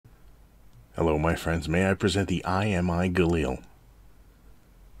Hello, my friends. May I present the IMI Galil?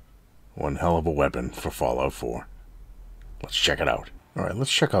 One hell of a weapon for Fallout 4. Let's check it out. Alright,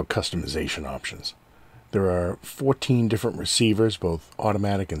 let's check out customization options. There are 14 different receivers, both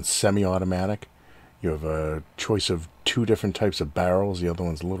automatic and semi-automatic. You have a choice of 2 different types of barrels. The other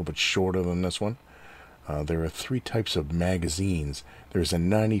one's a little bit shorter than this one. There are 3 types of magazines. There's a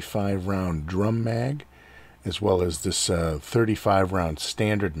 95-round drum mag, as well as this 35-round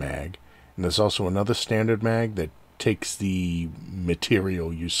standard mag. And there's also another standard mag that takes the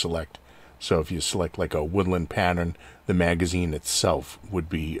material you select. So if you select like a woodland pattern, the magazine itself would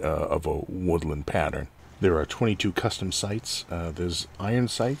be of a woodland pattern. There are 22 custom sights. There's iron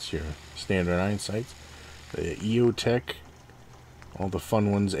sights, your standard iron sights. The EOTech, all the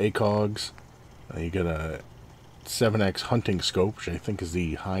fun ones, ACOGs. You got a 7x hunting scope, which I think is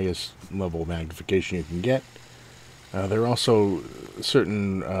the highest level of magnification you can get. There are also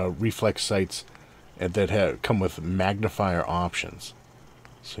certain reflex sights that come with magnifier options.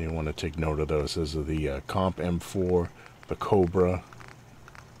 So you want to take note of those. Those are the Comp M4, the Cobra.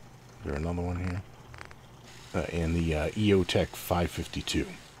 Is there another one here? And the EOTech 552.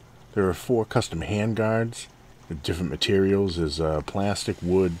 There are 4 custom handguards with different materials. There's plastic,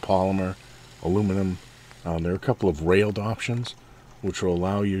 wood, polymer, aluminum. There are a couple of railed options, which will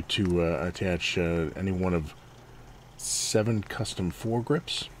allow you to attach any one of 7 custom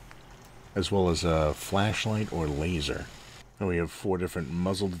foregrips, as well as a flashlight or laser. And we have 4 different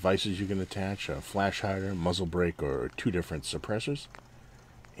muzzle devices you can attach: a flash hider, muzzle brake, or 2 different suppressors.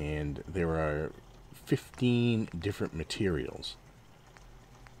 And there are 15 different materials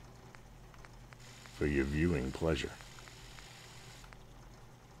for your viewing pleasure.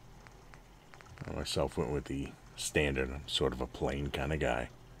 I myself went with the standard. I'm sort of a plain kind of guy.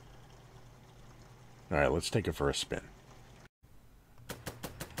 Alright, let's take it for a spin.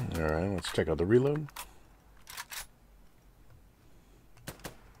 Alright, let's check out the reload.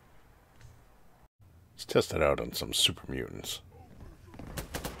 Let's test it out on some super mutants.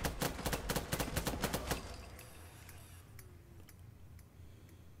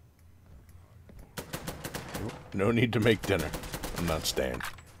 No need to make dinner. I'm not staying.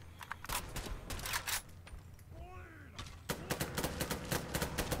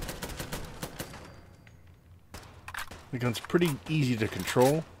 The gun's pretty easy to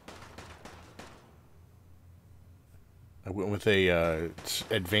control. I went with a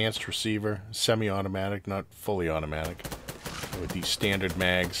advanced receiver, semi-automatic, not fully automatic, with these standard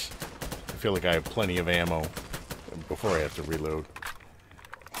mags. I feel like I have plenty of ammo before I have to reload.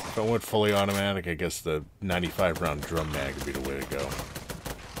 If I went fully automatic, I guess the 95-round drum mag would be the way to go.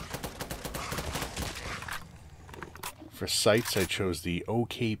 For sights, I chose the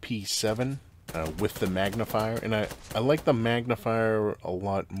OKP7 with the magnifier, and I like the magnifier a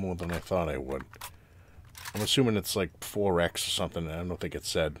lot more than I thought I would. I'm assuming it's like 4x or something. I don't think it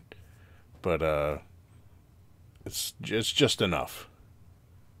said, but it's just enough.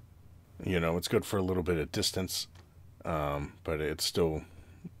 You know, it's good for a little bit of distance, but it's still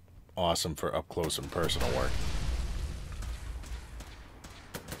awesome for up close and personal work.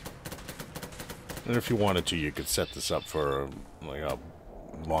 And if you wanted to, you could set this up for like a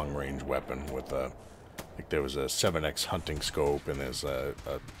long-range weapon with a, like there was a 7x hunting scope, and there's a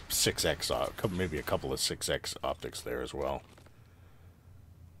 6x, maybe a couple of 6x optics there as well.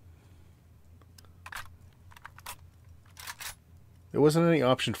 There wasn't any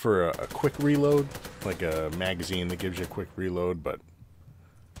option for a quick reload, like a magazine that gives you a quick reload, but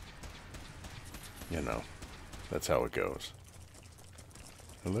you know, that's how it goes.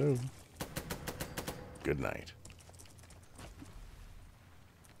 Hello. Good night.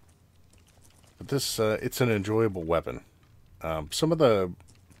 But this, it's an enjoyable weapon. Some of the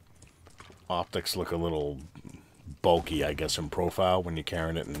optics look a little bulky, I guess, in profile when you're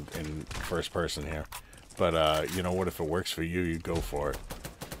carrying it in first person here. But, you know what, if it works for you, you go for it.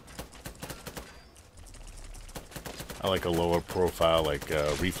 I like a lower profile, like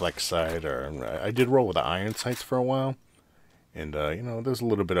reflex sight, or I did roll with the iron sights for a while. And, you know, there's a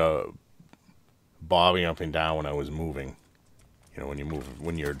little bit of bobbing up and down when I was moving. You know, when you move,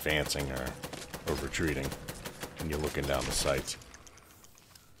 when you're advancing or retreating, and you're looking down the sights.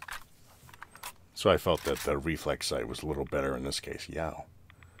 So I felt that the reflex sight was a little better in this case. Yow.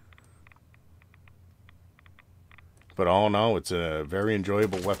 But all in all, it's a very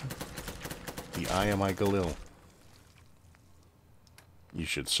enjoyable weapon. The IMI Galil. You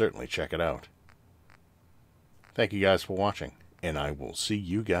should certainly check it out. Thank you guys for watching, and I will see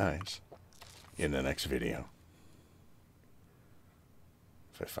you guys in the next video.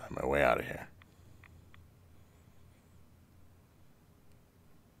 If I find my way out of here.